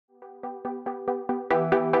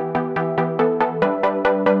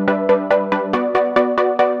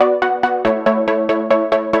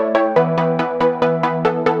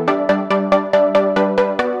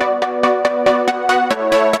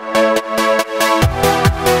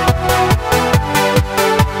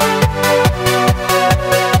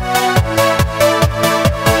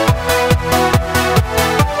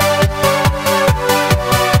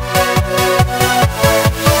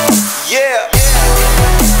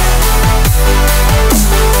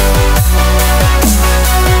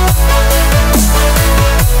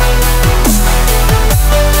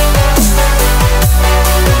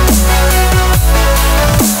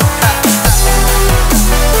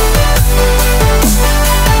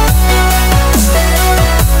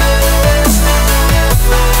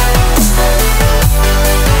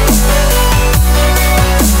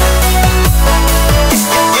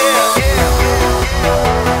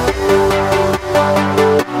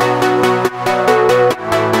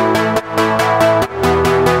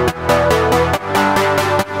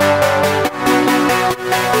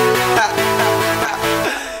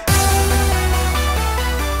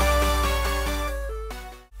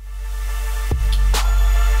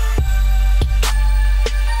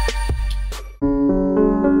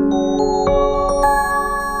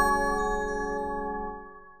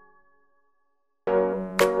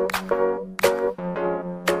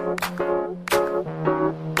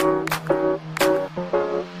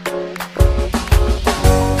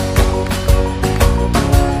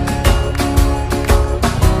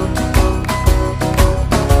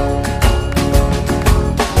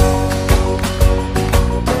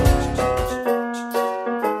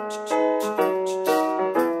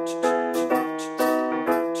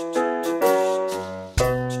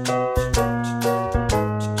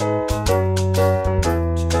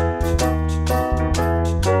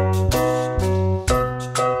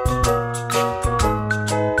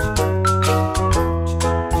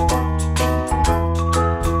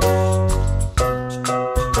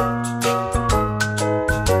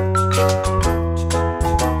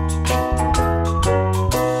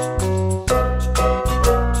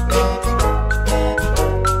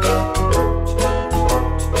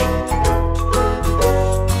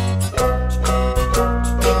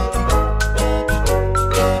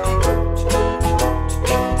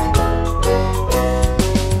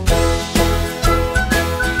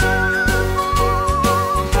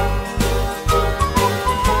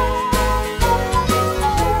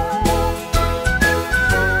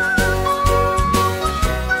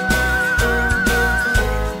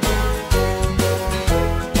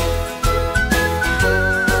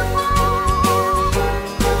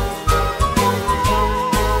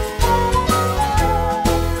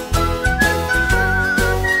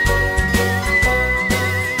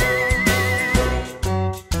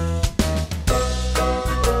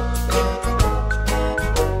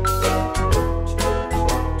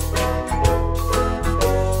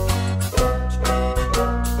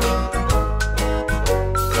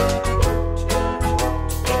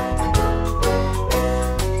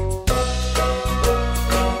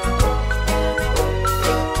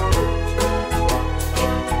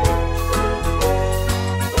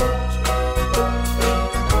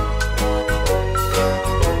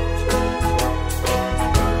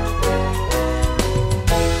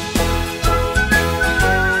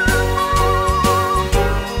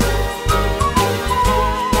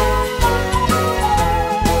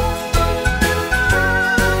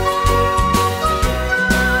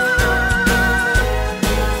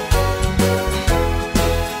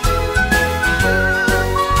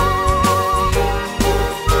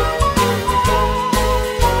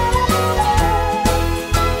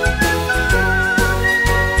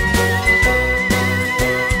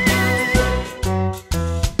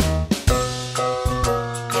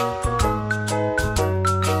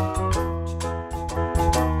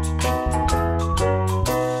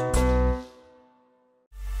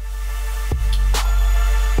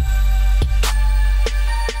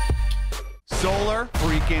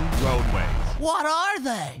solar freaking roadways. What are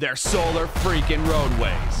they? They're solar freaking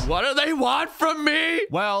roadways. What do they want from me?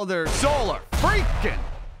 Well, they're solar freaking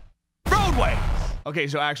roadways. Okay,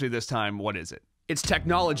 so actually this time, what is it? It's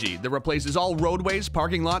technology that replaces all roadways,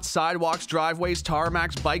 parking lots, sidewalks, driveways,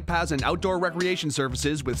 tarmacs, bike paths, and outdoor recreation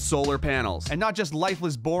surfaces with solar panels. And not just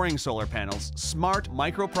lifeless, boring solar panels. Smart,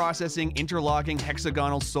 microprocessing, interlocking,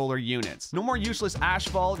 hexagonal solar units. No more useless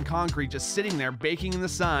asphalt and concrete just sitting there baking in the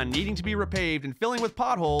sun, needing to be repaved and filling with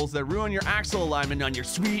potholes that ruin your axle alignment on your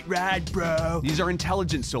sweet ride, bro. These are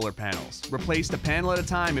intelligent solar panels. Replaced a panel at a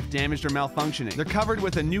time if damaged or malfunctioning. They're covered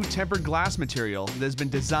with a new tempered glass material that has been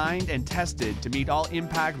designed and tested to meet all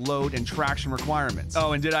impact, load, and traction requirements.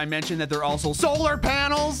 Oh, and did I mention that they're also solar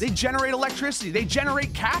panels? They generate electricity, they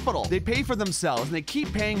generate capital, they pay for themselves, and they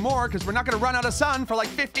keep paying more because we're not gonna run out of sun for like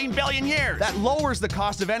 15 billion years. That lowers the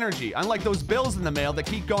cost of energy, unlike those bills in the mail that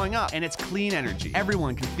keep going up. And it's clean energy.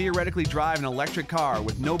 Everyone can theoretically drive an electric car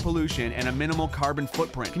with no pollution and a minimal carbon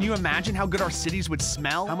footprint. Can you imagine how good our cities would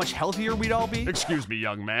smell? How much healthier we'd all be? Excuse me,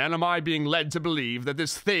 young man, am I being led to believe that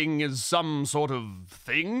this thing is some sort of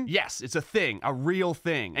thing? Yes, it's a thing. A real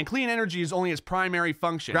thing. And clean energy is only its primary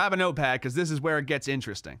function. Grab a notepad, because this is where it gets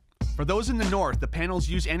interesting. For those in the north, the panels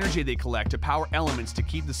use energy they collect to power elements to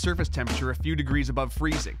keep the surface temperature a few degrees above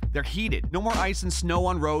freezing. They're heated. No more ice and snow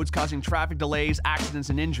on roads causing traffic delays, accidents,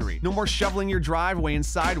 and injury. No more shoveling your driveway and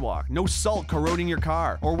sidewalk. No salt corroding your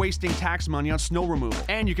car or wasting tax money on snow removal.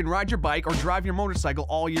 And you can ride your bike or drive your motorcycle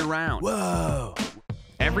all year round. Whoa!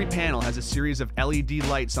 Every panel has a series of LED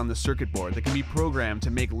lights on the circuit board that can be programmed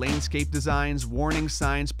to make lanescape designs, warning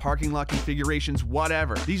signs, parking lot configurations,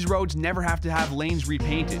 whatever. These roads never have to have lanes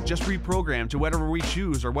repainted, just reprogrammed to whatever we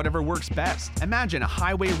choose or whatever works best. Imagine a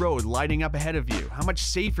highway road lighting up ahead of you. How much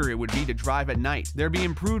safer it would be to drive at night. There'd be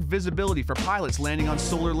improved visibility for pilots landing on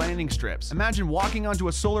solar landing strips. Imagine walking onto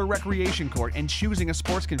a solar recreation court and choosing a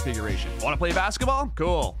sports configuration. Want to play basketball?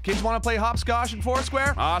 Cool. Kids want to play hopscotch and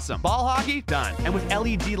foursquare? Awesome. Ball hockey? Done. And with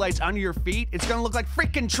LED lights under your feet, it's gonna look like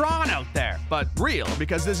freaking Tron out there. But real,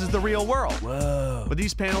 because this is the real world. Whoa. But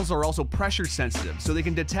these panels are also pressure sensitive, so they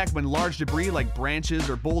can detect when large debris like branches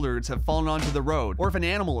or boulders have fallen onto the road, or if an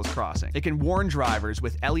animal is crossing. It can warn drivers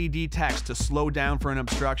with LED text to slow down for an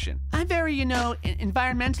obstruction. I'm very,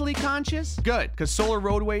 environmentally conscious. Good, because solar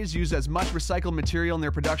roadways use as much recycled material in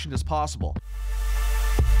their production as possible.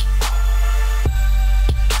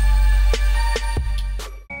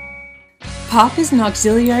 Pop is an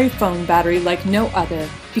auxiliary phone battery like no other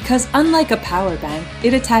because unlike a power bank,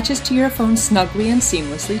 it attaches to your phone snugly and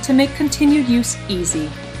seamlessly to make continued use easy.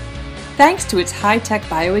 Thanks to its high-tech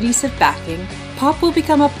bioadhesive backing, Pop will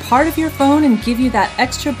become a part of your phone and give you that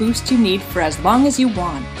extra boost you need for as long as you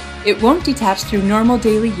want. It won't detach through normal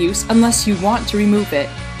daily use unless you want to remove it.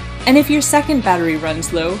 And if your second battery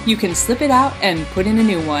runs low, you can slip it out and put in a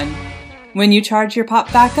new one. When you charge your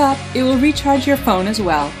Pop back up, it will recharge your phone as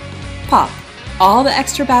well. Pop. All the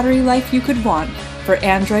extra battery life you could want for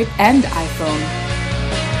Android and iPhone.